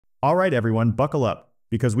All right, everyone, buckle up,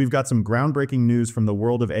 because we've got some groundbreaking news from the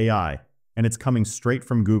world of AI, and it's coming straight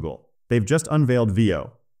from Google. They've just unveiled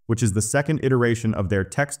Veo, which is the second iteration of their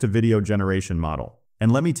text-to-video generation model.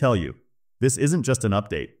 And let me tell you, this isn't just an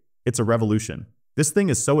update, it's a revolution. This thing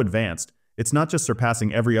is so advanced, it's not just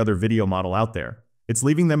surpassing every other video model out there, it's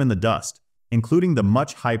leaving them in the dust, including the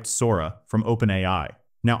much-hyped Sora from OpenAI.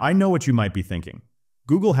 Now, I know what you might be thinking.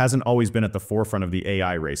 Google hasn't always been at the forefront of the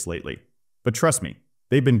AI race lately. But trust me,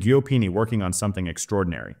 they've been Giopini working on something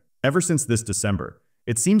extraordinary. Ever since this December,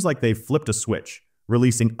 it seems like they've flipped a switch,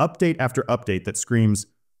 releasing update after update that screams,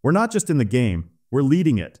 "We're not just in the game, we're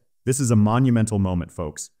leading it." This is a monumental moment,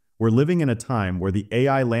 folks. We're living in a time where the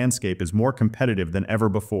AI landscape is more competitive than ever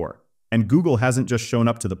before. And Google hasn't just shown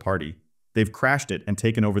up to the party. They've crashed it and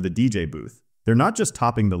taken over the DJ booth. They're not just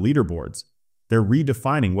topping the leaderboards. They're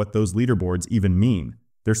redefining what those leaderboards even mean.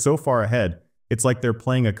 They're so far ahead, it's like they're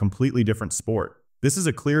playing a completely different sport. This is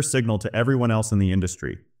a clear signal to everyone else in the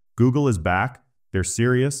industry. Google is back, they're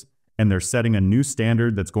serious, and they're setting a new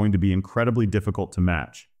standard that's going to be incredibly difficult to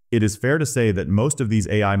match. It is fair to say that most of these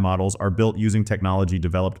AI models are built using technology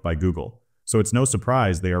developed by Google, so it's no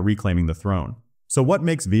surprise they are reclaiming the throne. So what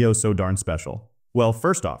makes Veo so darn special? Well,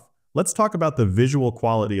 first off, let's talk about the visual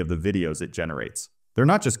quality of the videos it generates. They're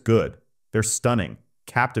not just good, they're stunning,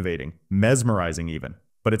 captivating, mesmerizing even.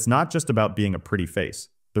 But it's not just about being a pretty face.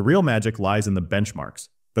 The real magic lies in the benchmarks,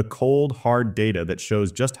 the cold, hard data that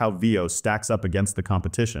shows just how Veo stacks up against the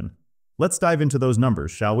competition. Let's dive into those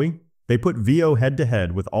numbers, shall we? They put Veo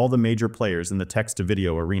head-to-head with all the major players in the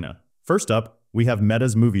text-to-video arena. First up, we have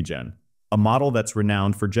Meta's MovieGen, a model that's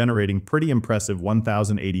renowned for generating pretty impressive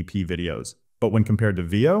 1080p videos. But when compared to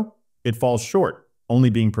Veo, it falls short, only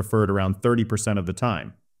being preferred around 30% of the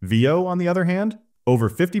time. Veo, on the other hand, over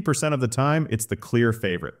 50% of the time, it's the clear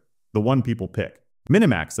favorite, the one people pick.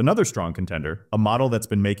 Minimax, another strong contender, a model that's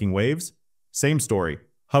been making waves. Same story,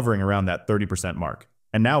 hovering around that 30% mark.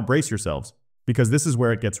 And now brace yourselves, because this is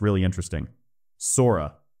where it gets really interesting.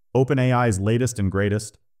 Sora, OpenAI's latest and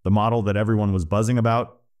greatest, the model that everyone was buzzing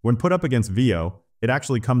about. When put up against Veo, it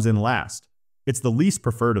actually comes in last. It's the least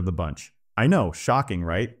preferred of the bunch. I know, shocking,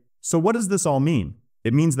 right? So what does this all mean?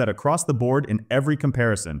 It means that across the board in every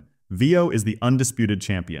comparison, Veo is the undisputed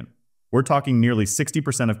champion. We're talking nearly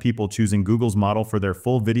 60% of people choosing Google's model for their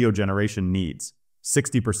full video generation needs.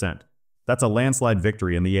 60%. That's a landslide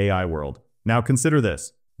victory in the AI world. Now consider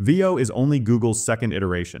this. Veo is only Google's second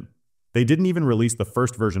iteration. They didn't even release the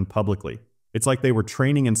first version publicly. It's like they were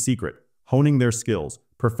training in secret, honing their skills,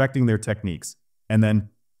 perfecting their techniques. And then,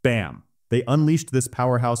 bam, they unleashed this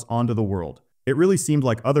powerhouse onto the world. It really seemed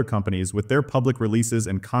like other companies with their public releases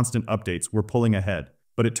and constant updates were pulling ahead.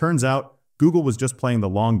 But it turns out, Google was just playing the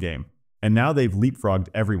long game, and now they've leapfrogged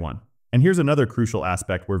everyone. And here's another crucial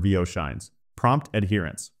aspect where Veo shines: prompt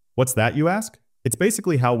adherence. What's that, you ask? It's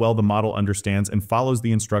basically how well the model understands and follows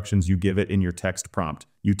the instructions you give it in your text prompt.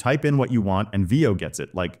 You type in what you want, and Veo gets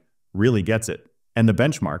it, like, really gets it. And the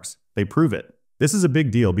benchmarks, they prove it. This is a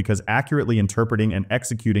big deal because accurately interpreting and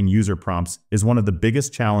executing user prompts is one of the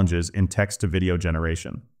biggest challenges in text-to-video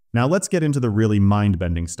generation. Now let's get into the really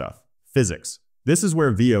mind-bending stuff: physics. This is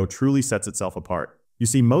where Veo truly sets itself apart. You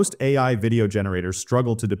see, most AI video generators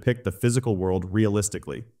struggle to depict the physical world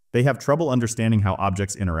realistically. They have trouble understanding how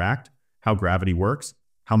objects interact, how gravity works,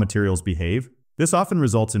 how materials behave. This often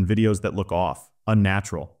results in videos that look off,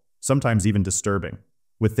 unnatural, sometimes even disturbing,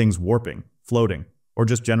 with things warping, floating, or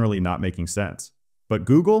just generally not making sense. But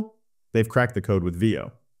Google? They've cracked the code with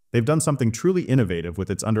Veo. They've done something truly innovative with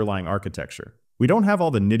its underlying architecture. We don't have all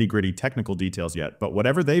the nitty-gritty technical details yet, but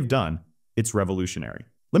whatever they've done, it's revolutionary.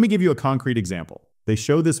 Let me give you a concrete example. They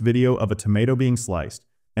show this video of a tomato being sliced,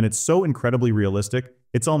 and it's so incredibly realistic,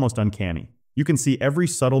 it's almost uncanny. You can see every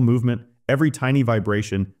subtle movement, every tiny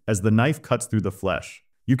vibration as the knife cuts through the flesh.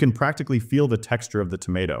 You can practically feel the texture of the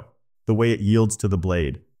tomato, the way it yields to the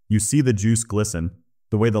blade. You see the juice glisten,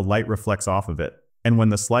 the way the light reflects off of it. And when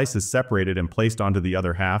the slice is separated and placed onto the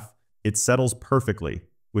other half, it settles perfectly,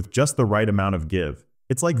 with just the right amount of give.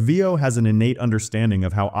 It's like Veo has an innate understanding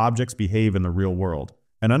of how objects behave in the real world,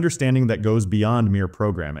 an understanding that goes beyond mere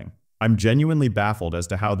programming. I'm genuinely baffled as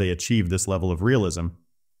to how they achieved this level of realism,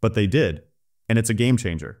 but they did, and it's a game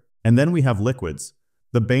changer. And then we have liquids,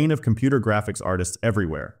 the bane of computer graphics artists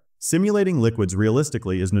everywhere. Simulating liquids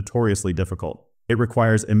realistically is notoriously difficult. It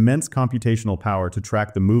requires immense computational power to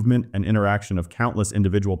track the movement and interaction of countless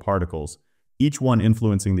individual particles, each one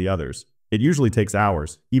influencing the others. It usually takes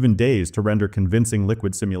hours, even days, to render convincing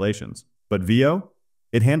liquid simulations. But Veo?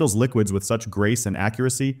 It handles liquids with such grace and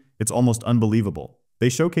accuracy, it's almost unbelievable. They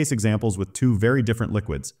showcase examples with two very different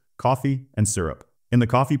liquids, coffee and syrup. In the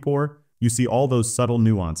coffee pour, You see all those subtle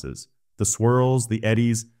nuances, the swirls, the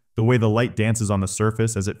eddies, the way the light dances on the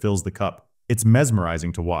surface as it fills the cup. It's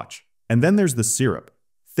mesmerizing to watch. And then there's the syrup,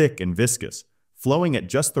 thick and viscous, flowing at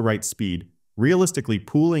just the right speed, realistically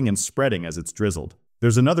pooling and spreading as it's drizzled.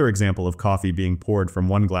 There's another example of coffee being poured from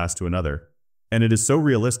one glass to another, and it is so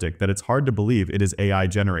realistic that it's hard to believe it is AI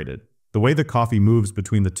generated. The way the coffee moves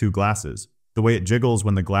between the two glasses, the way it jiggles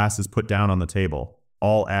when the glass is put down on the table,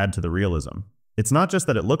 all add to the realism. It's not just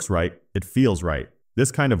that it looks right, it feels right.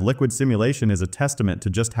 This kind of liquid simulation is a testament to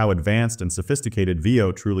just how advanced and sophisticated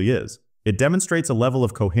Veo truly is. It demonstrates a level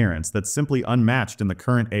of coherence that's simply unmatched in the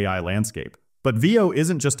current AI landscape. But Veo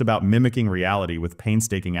isn't just about mimicking reality with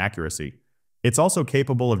painstaking accuracy. It's also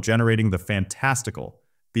capable of generating the fantastical,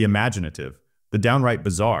 the imaginative, the downright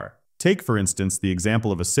bizarre. Take, for instance, the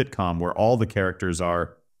example of a sitcom where all the characters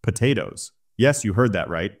are potatoes. Yes, you heard that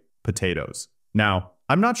right, potatoes. Now,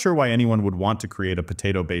 I'm not sure why anyone would want to create a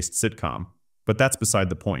potato-based sitcom, but that's beside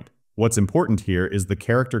the point. What's important here is the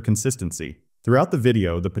character consistency. Throughout the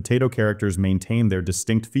video, the potato characters maintain their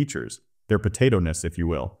distinct features, their potato-ness, if you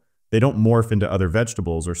will. They don't morph into other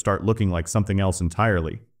vegetables or start looking like something else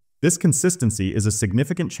entirely. This consistency is a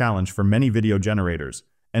significant challenge for many video generators,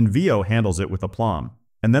 and Veo handles it with aplomb.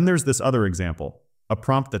 And then there's this other example, a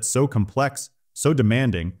prompt that's so complex, so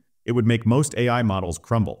demanding, it would make most AI models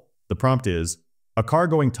crumble. The prompt is, a car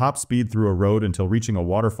going top speed through a road until reaching a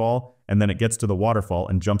waterfall, and then it gets to the waterfall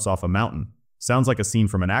and jumps off a mountain. Sounds like a scene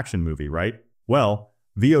from an action movie, right? Well,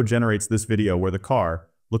 Veo generates this video where the car,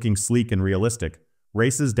 looking sleek and realistic,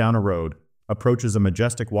 races down a road, approaches a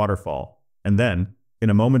majestic waterfall, and then, in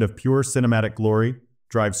a moment of pure cinematic glory,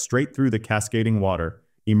 drives straight through the cascading water,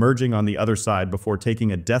 emerging on the other side before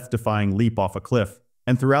taking a death-defying leap off a cliff.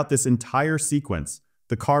 And throughout this entire sequence,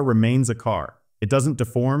 the car remains a car. It doesn't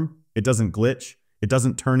deform, it doesn't glitch, it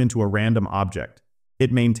doesn't turn into a random object.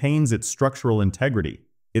 It maintains its structural integrity,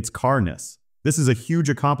 its carness. This is a huge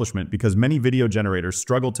accomplishment because many video generators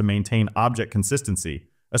struggle to maintain object consistency,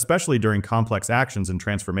 especially during complex actions and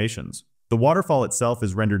transformations. The waterfall itself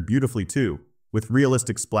is rendered beautifully too, with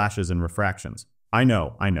realistic splashes and refractions. I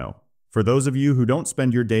know. For those of you who don't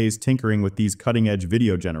spend your days tinkering with these cutting-edge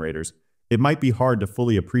video generators, it might be hard to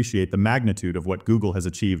fully appreciate the magnitude of what Google has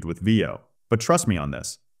achieved with Veo. But trust me on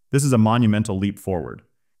this. This is a monumental leap forward.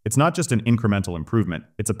 It's not just an incremental improvement,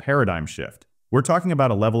 it's a paradigm shift. We're talking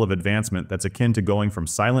about a level of advancement that's akin to going from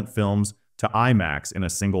silent films to IMAX in a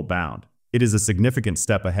single bound. It is a significant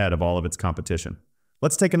step ahead of all of its competition.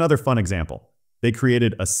 Let's take another fun example. They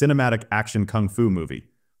created a cinematic action kung fu movie,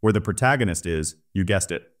 where the protagonist is, you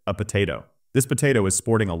guessed it, a potato. This potato is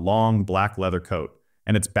sporting a long black leather coat,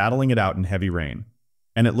 and it's battling it out in heavy rain.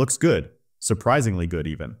 And it looks good, surprisingly good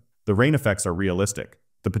even. The rain effects are realistic,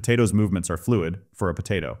 the potato's movements are fluid, for a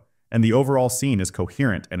potato, and the overall scene is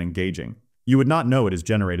coherent and engaging. You would not know it is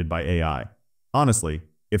generated by AI. Honestly,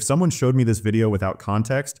 if someone showed me this video without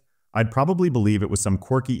context, I'd probably believe it was some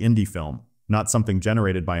quirky indie film, not something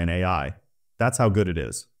generated by an AI. That's how good it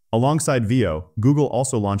is. Alongside Veo, Google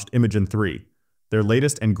also launched Imagen 3, their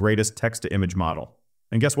latest and greatest text-to-image model.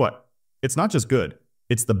 And guess what? It's not just good,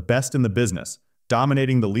 it's the best in the business,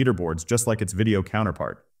 dominating the leaderboards just like its video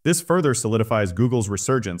counterpart. This further solidifies Google's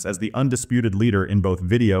resurgence as the undisputed leader in both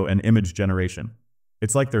video and image generation.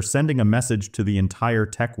 It's like they're sending a message to the entire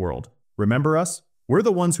tech world. Remember us? We're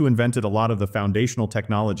the ones who invented a lot of the foundational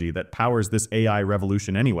technology that powers this AI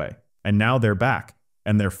revolution anyway. And now they're back,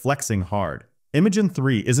 and they're flexing hard. Imagen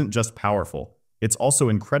 3 isn't just powerful, it's also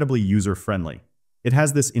incredibly user-friendly. It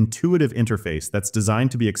has this intuitive interface that's designed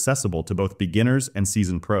to be accessible to both beginners and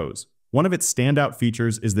seasoned pros. One of its standout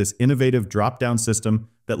features is this innovative drop-down system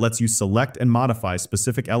that lets you select and modify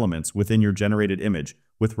specific elements within your generated image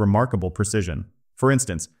with remarkable precision. For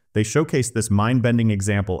instance, they showcase this mind-bending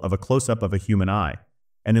example of a close-up of a human eye,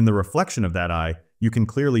 and in the reflection of that eye, you can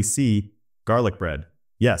clearly see garlic bread.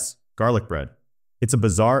 Yes, garlic bread. It's a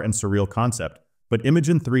bizarre and surreal concept, but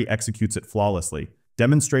Imagen 3 executes it flawlessly,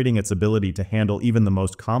 demonstrating its ability to handle even the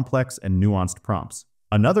most complex and nuanced prompts.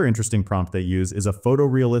 Another interesting prompt they use is a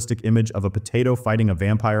photorealistic image of a potato fighting a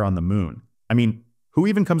vampire on the moon. I mean, who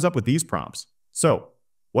even comes up with these prompts? So,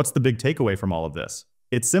 what's the big takeaway from all of this?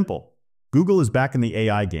 It's simple. Google is back in the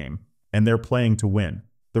AI game, and they're playing to win.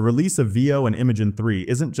 The release of Veo and Imagen 3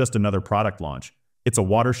 isn't just another product launch, it's a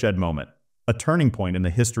watershed moment, a turning point in the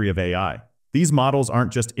history of AI. These models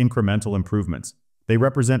aren't just incremental improvements, they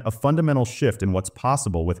represent a fundamental shift in what's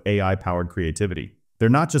possible with AI-powered creativity. They're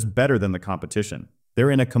not just better than the competition,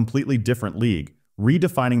 they're in a completely different league,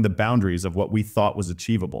 redefining the boundaries of what we thought was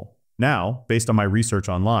achievable. Now, based on my research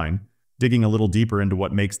online, digging a little deeper into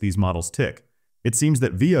what makes these models tick, It seems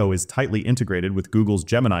that Veo is tightly integrated with Google's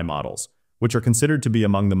Gemini models, which are considered to be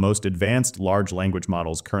among the most advanced large language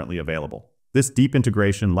models currently available. This deep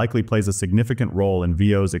integration likely plays a significant role in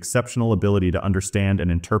Veo's exceptional ability to understand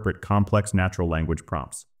and interpret complex natural language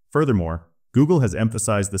prompts. Furthermore, Google has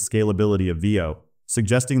emphasized the scalability of Veo,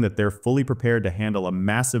 suggesting that they're fully prepared to handle a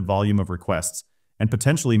massive volume of requests and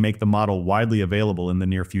potentially make the model widely available in the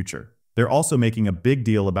near future. They're also making a big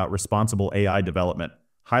deal about responsible AI development,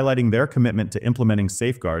 highlighting their commitment to implementing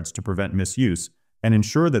safeguards to prevent misuse and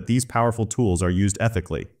ensure that these powerful tools are used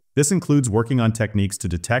ethically. This includes working on techniques to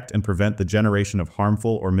detect and prevent the generation of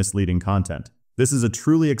harmful or misleading content. This is a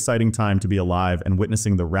truly exciting time to be alive and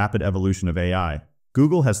witnessing the rapid evolution of AI.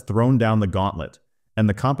 Google has thrown down the gauntlet, and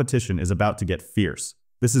the competition is about to get fierce.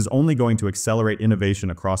 This is only going to accelerate innovation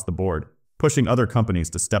across the board, pushing other companies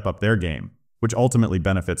to step up their game, which ultimately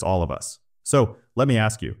benefits all of us. So, let me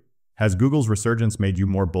ask you, has Google's resurgence made you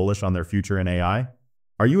more bullish on their future in AI?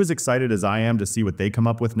 Are you as excited as I am to see what they come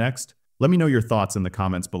up with next? Let me know your thoughts in the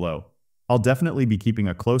comments below. I'll definitely be keeping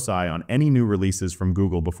a close eye on any new releases from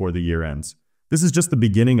Google before the year ends. This is just the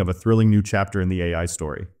beginning of a thrilling new chapter in the AI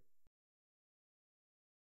story.